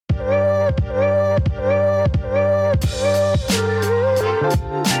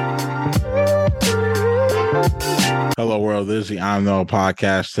Hello, world. This is the I'm No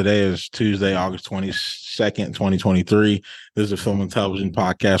podcast. Today is Tuesday, August 22nd, 2023. This is a film and television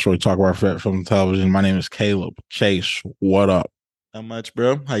podcast where we talk about film and television. My name is Caleb Chase. What up? Not much,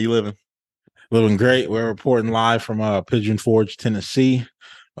 bro. How you living? Living great. We're reporting live from Pigeon Forge, Tennessee.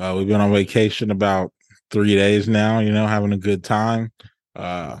 We've been on vacation about 3 days now, having a good time.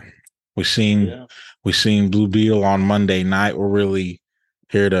 We seen we seen Blue Beetle on Monday night. We're really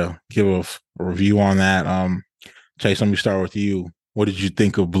here to give a review on that. Chase, let me start with you. What did you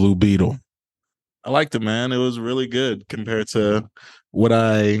think of Blue Beetle? I liked it, man. It was really good compared to what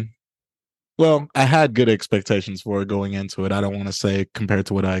I had good expectations for it going into it. I don't want to say compared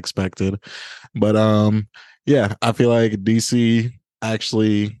to what I expected. But yeah, I feel like DC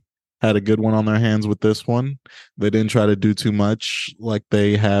actually had a good one on their hands with this one. They didn't try to do too much like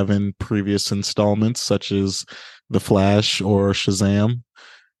they have in previous installments, such as The Flash or Shazam.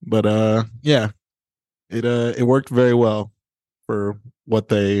 But yeah, it worked very well for what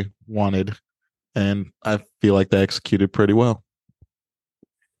they wanted, and I feel like they executed pretty well.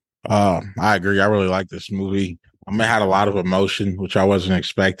 I agree. I really like this movie. I mean, it had a lot of emotion, which I wasn't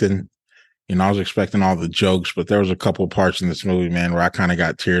expecting. I was expecting all the jokes, but there was a couple parts in this movie, man, where I kind of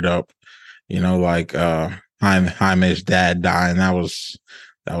got teared up. Like Jaime's dad dying. That was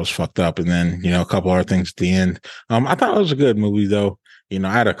fucked up. And then, a couple other things at the end. I thought it was a good movie though.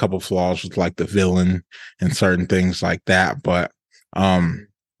 I had a couple flaws with like the villain and certain things like that, but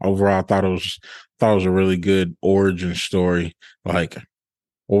overall I thought it was a really good origin story. Like,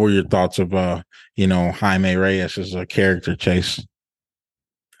 what were your thoughts of Jaime Reyes as a character, Chase?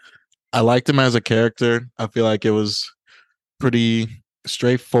 I liked him as a character. I feel like it was pretty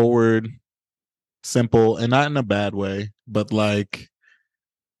straightforward, simple, and not in a bad way, but like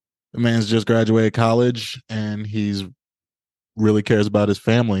the man's just graduated college and he's really cares about his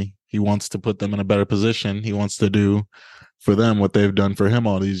family. He wants to put them in a better position. He wants to do for them what they've done for him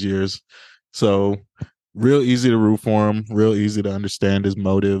all these years. So real easy to root for him, real easy to understand his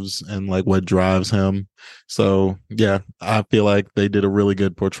motives and like what drives him. So yeah, I feel like they did a really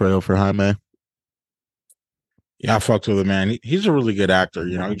good portrayal for Jaime. Yeah, I fucked with him, man. He's a really good actor.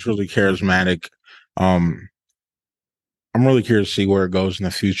 He's really charismatic. Um, I'm really curious to see where it goes in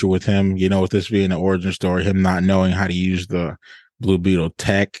the future with him. With this being an origin story, him not knowing how to use the Blue Beetle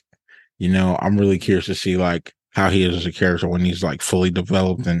tech. I'm really curious to see like how he is as a character when he's like fully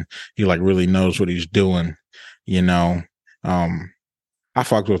developed and he like really knows what he's doing. You know, um, I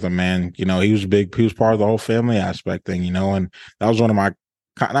fucked with him, man. He was big. He was part of the whole family aspect thing. And that was one of my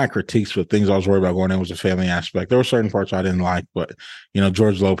not critiques, but things I was worried about going in was the family aspect. There were certain parts I didn't like, but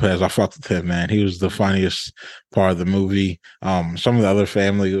George Lopez, I fucked with him, man. He was the funniest part of the movie. Some of the other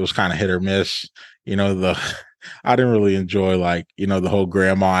family, it was kind of hit or miss. The I didn't really enjoy like the whole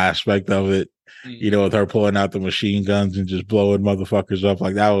grandma aspect of it. With her pulling out the machine guns and just blowing motherfuckers up,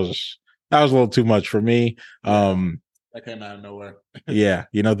 like that was a little too much for me. That came out of nowhere. Yeah,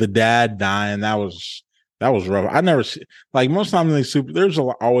 the dad dying, that was rough. I never see like most times there's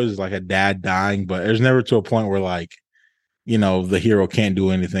always like a dad dying, but there's never to a point where like the hero can't do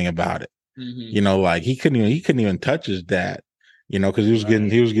anything about it. Like he couldn't even touch his dad. Because he was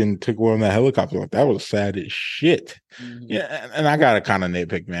getting took away on that helicopter. Like that was sad as shit. Yeah, and I gotta kind of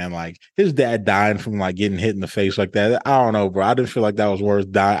nitpick, man. Like his dad dying from like getting hit in the face like that. I don't know, bro. I didn't feel like that was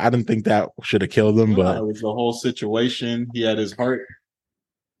worth dying. I didn't think that should have killed him, but it was the whole situation. He had his heart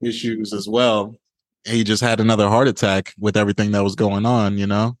issues as well. He just had another heart attack with everything that was going on.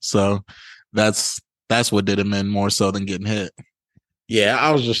 So that's what did him in more so than getting hit. yeah,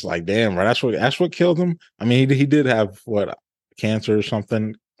 I was just like, damn, bro. That's what killed him. I mean, he did have what, cancer or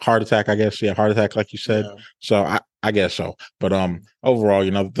something, heart attack, I guess. Yeah, heart attack, like you said. Yeah. So I guess so. But overall,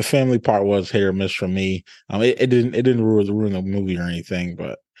 the family part was hit or miss for me. It didn't ruin the movie or anything.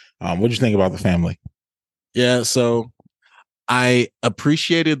 But what'd you think about the family? Yeah, so I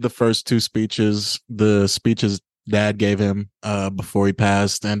appreciated the first two speeches, the speeches dad gave him before he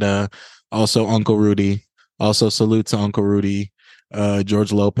passed, and also Uncle Rudy. Also, salute to Uncle Rudy.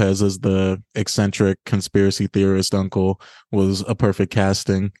 George Lopez as the eccentric conspiracy theorist uncle was a perfect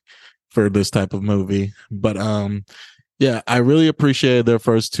casting for this type of movie. But yeah, I really appreciated their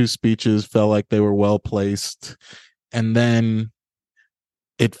first two speeches, felt like they were well placed. And then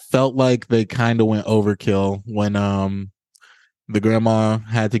it felt like they kind of went overkill when the grandma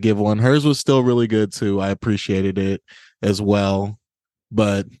had to give one. Hers was still really good too. I appreciated it as well.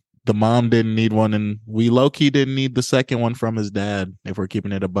 But the mom didn't need one, and we low-key didn't need the second one from his dad, if we're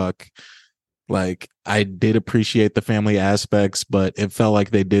keeping it a buck. Like, I did appreciate the family aspects, but it felt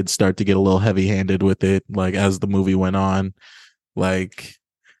like they did start to get a little heavy-handed with it, like, as the movie went on. Like,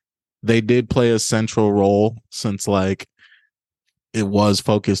 they did play a central role since like it was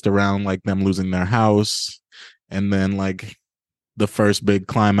focused around like them losing their house, and then like the first big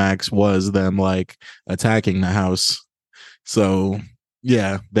climax was them like attacking the house. So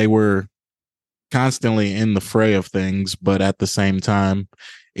yeah, they were constantly in the fray of things, but at the same time,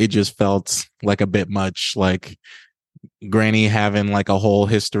 it just felt like a bit much. Like Granny having like a whole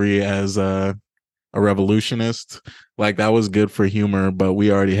history as a revolutionist, like that was good for humor, but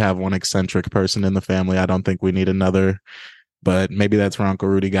we already have one eccentric person in the family. I don't think we need another. But maybe that's where Uncle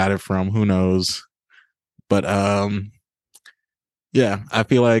Rudy got it from. Who knows? But yeah, I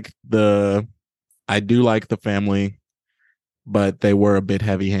feel like the I do like the family, but they were a bit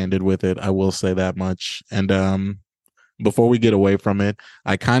heavy handed with it. I will say that much. And before we get away from it,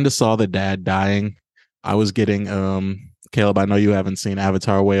 I kind of saw the dad dying. I was getting Caleb, I know you haven't seen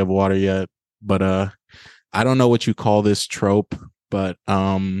Avatar Way of Water yet, but I don't know what you call this trope, but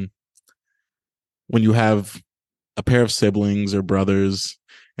when you have a pair of siblings or brothers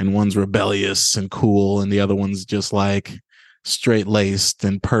and one's rebellious and cool and the other one's just like straight laced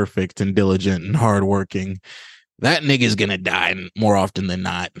and perfect and diligent and hardworking, that nigga's gonna die more often than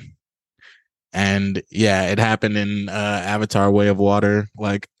not. And yeah, it happened in Avatar Way of Water.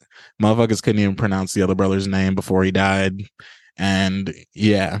 Like motherfuckers couldn't even pronounce the other brother's name before he died. And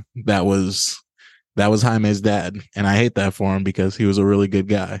yeah, that was Jaime's dad. And I hate that for him because he was a really good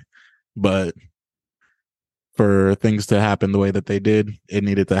guy. But for things to happen the way that they did, it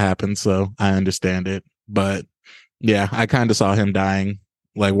needed to happen. So I understand it. But yeah, I kind of saw him dying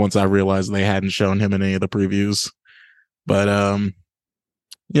like once I realized they hadn't shown him in any of the previews. But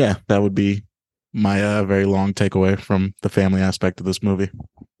yeah, that would be my very long takeaway from the family aspect of this movie.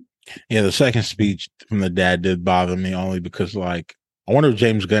 Yeah, the second speech from the dad did bother me only because, like, I wonder if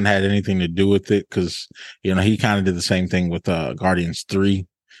James Gunn had anything to do with it because, he kind of did the same thing with Guardians 3,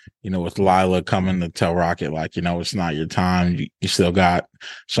 with Lila coming to tell Rocket, like, it's not your time. You still got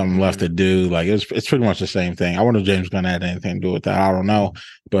something left to do. Like, it's pretty much the same thing. I wonder if James Gunn had anything to do with that. I don't know.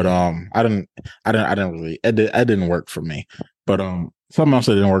 But I didn't really, it didn't work for me. But something else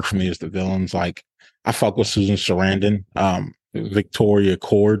that didn't work for me is the villains. Like, I fuck with Susan Sarandon. Victoria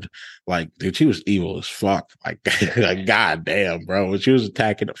Cord, like, dude, she was evil as fuck. Like, like, god damn, bro. When she was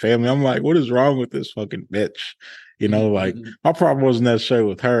attacking the family, I'm like, what is wrong with this fucking bitch? Like, my problem wasn't necessarily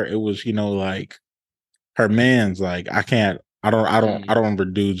with her. It was, like, her man's like, I don't remember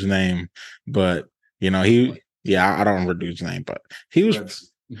dude's name, but yeah, I don't remember dude's name, but he was,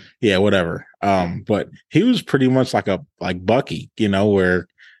 yeah, whatever. But he was pretty much like Bucky, where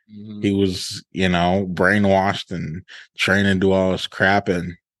he was, brainwashed and trained to do all this crap.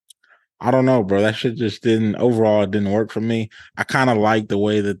 And I don't know, bro. That shit just overall, it didn't work for me. I kind of like the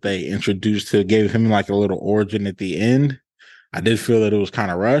way that they gave him like a little origin at the end. I did feel that it was kind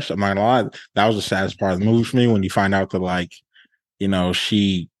of rushed. I'm not gonna lie. That was the saddest part of the movie for me when you find out that, like,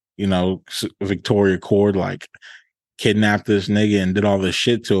 she, Victoria Cord, like, kidnapped this nigga and did all this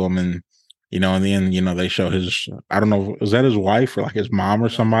shit to him. And, in the end, they show I don't know, was that his wife or like his mom or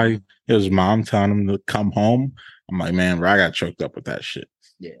somebody? His mom telling him to come home. I'm like, man, bro, I got choked up with that shit.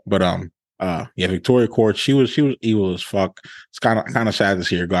 Yeah. But, yeah, Victoria Court, she was evil as fuck. It's kind of sad to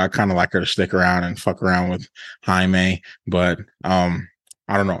see her go. I kind of like her to stick around and fuck around with Jaime, but I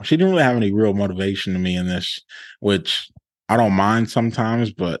don't know. She didn't really have any real motivation to me in this, which I don't mind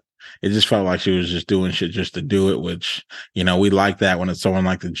sometimes, but it just felt like she was just doing shit just to do it, which, we like that when it's someone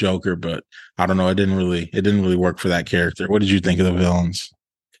like the Joker, but I don't know. It didn't really work for that character. What did you think of the villains?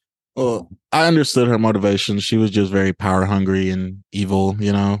 Well, I understood her motivation. She was just very power hungry and evil,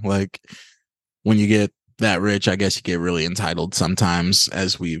 like when you get that rich, I guess you get really entitled sometimes,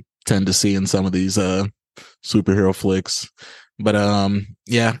 as we tend to see in some of these superhero flicks. But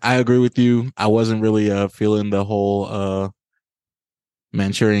yeah, I agree with you. I wasn't really feeling the whole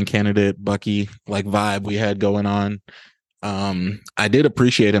Manchurian Candidate Bucky like vibe we had going on. I did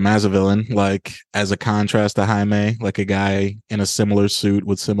appreciate him as a villain, like as a contrast to Jaime, like a guy in a similar suit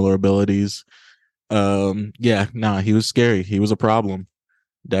with similar abilities. Yeah, no, he was scary. He was a problem.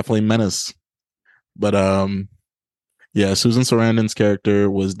 Definitely menace. But yeah, Susan Sarandon's character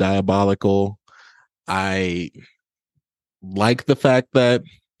was diabolical. I like the fact that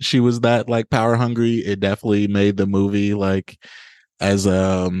she was that like power hungry. It definitely made the movie like as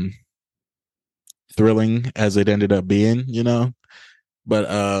thrilling as it ended up being, But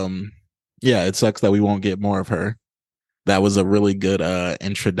yeah, it sucks that we won't get more of her. That was a really good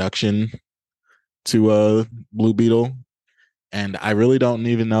introduction to Blue Beetle. And I really don't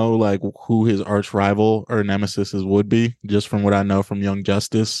even know like who his arch rival or nemesis would be. Just from what I know from Young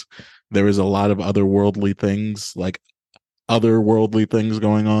Justice, there is a lot of otherworldly things like otherworldly things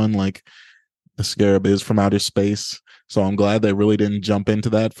going on. Like the Scarab is from outer space. So I'm glad they really didn't jump into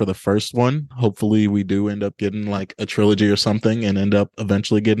that for the first one. Hopefully we do end up getting like a trilogy or something and end up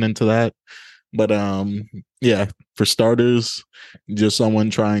eventually getting into that. But yeah, for starters, just someone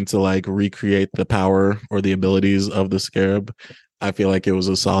trying to like recreate the power or the abilities of the Scarab. I feel like it was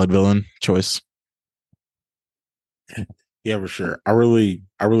a solid villain choice. Yeah, for sure. I really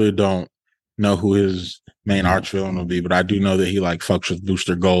don't know who his main arch villain will be, but I do know that he like fucks with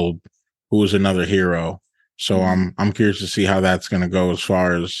Booster Gold, who is another hero. So I'm curious to see how that's gonna go as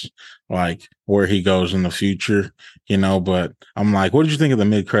far as like where he goes in the future, But I'm like, what did you think of the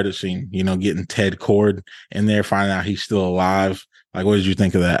mid credit scene? Getting Ted Cord in there, finding out he's still alive. Like, what did you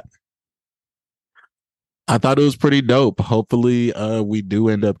think of that? I thought it was pretty dope. Hopefully, we do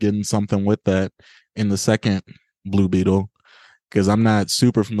end up getting something with that in the second Blue Beetle because I'm not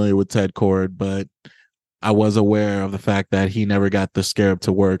super familiar with Ted Cord, but I was aware of the fact that he never got the Scarab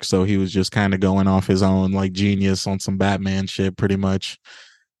to work, so he was just kind of going off his own like genius on some Batman shit, pretty much.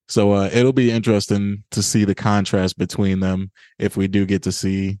 So it'll be interesting to see the contrast between them if we do get to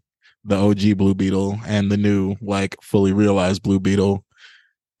see the OG Blue Beetle and the new like fully realized Blue Beetle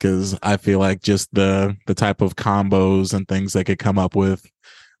because I feel like just the type of combos and things they could come up with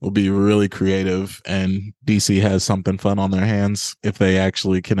will be really creative, and DC has something fun on their hands if they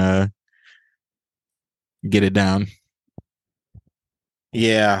actually can get it down.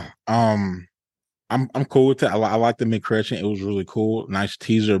 Yeah. I'm cool with it. I like the mid correction. It was really cool, nice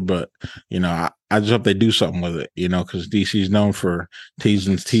teaser. But I just hope they do something with it. Because DC is known for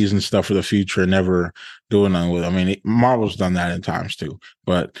teasing stuff for the future and never doing nothing with it. I mean, Marvel's done that in times too.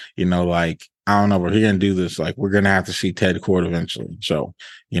 But like I don't know, we're gonna do this. Like we're gonna have to see Ted Cord eventually. So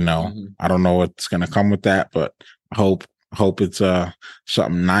I don't know what's gonna come with that, but I hope it's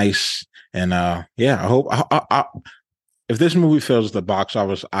something nice. And yeah, I hope if this movie fails at the box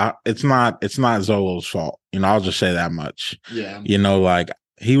office, it's not Zolo's fault. I'll just say that much. Yeah. Like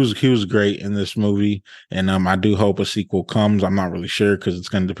he was great in this movie, and I do hope a sequel comes. I'm not really sure because it's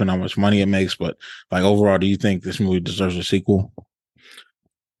going to depend on how much money it makes. But like overall, do you think this movie deserves a sequel?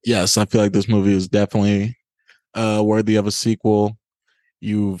 Yes, I feel like this movie is definitely worthy of a sequel.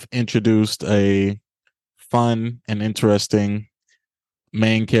 You've introduced a fun and interesting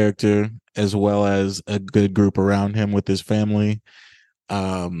main character as well as a good group around him with his family.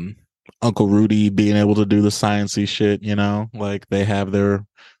 Um, Uncle Rudy being able to do the sciencey shit, like they have their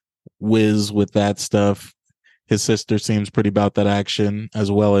whiz with that stuff. His sister seems pretty about that action,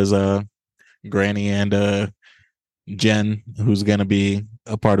 as well as Granny and Jen, who's gonna be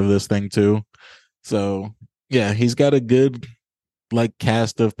a part of this thing too. So yeah, he's got a good like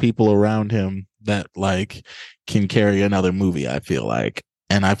cast of people around him that like can carry another movie, I feel like.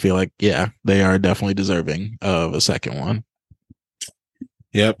 And I feel like, yeah, they are definitely deserving of a second one.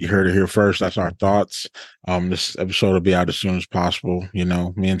 Yep, you heard it here first. That's our thoughts. This episode will be out as soon as possible.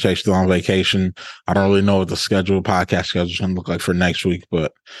 Me and Chase still on vacation. I don't really know what the podcast schedule is going to look like for next week,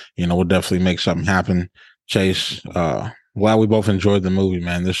 but we'll definitely make something happen. Chase, glad we both enjoyed the movie,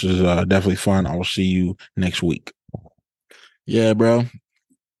 man. This is definitely fun. I will see you next week. Yeah, bro.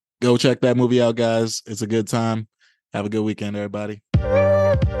 Go check that movie out, guys. It's a good time. Have a good weekend, everybody.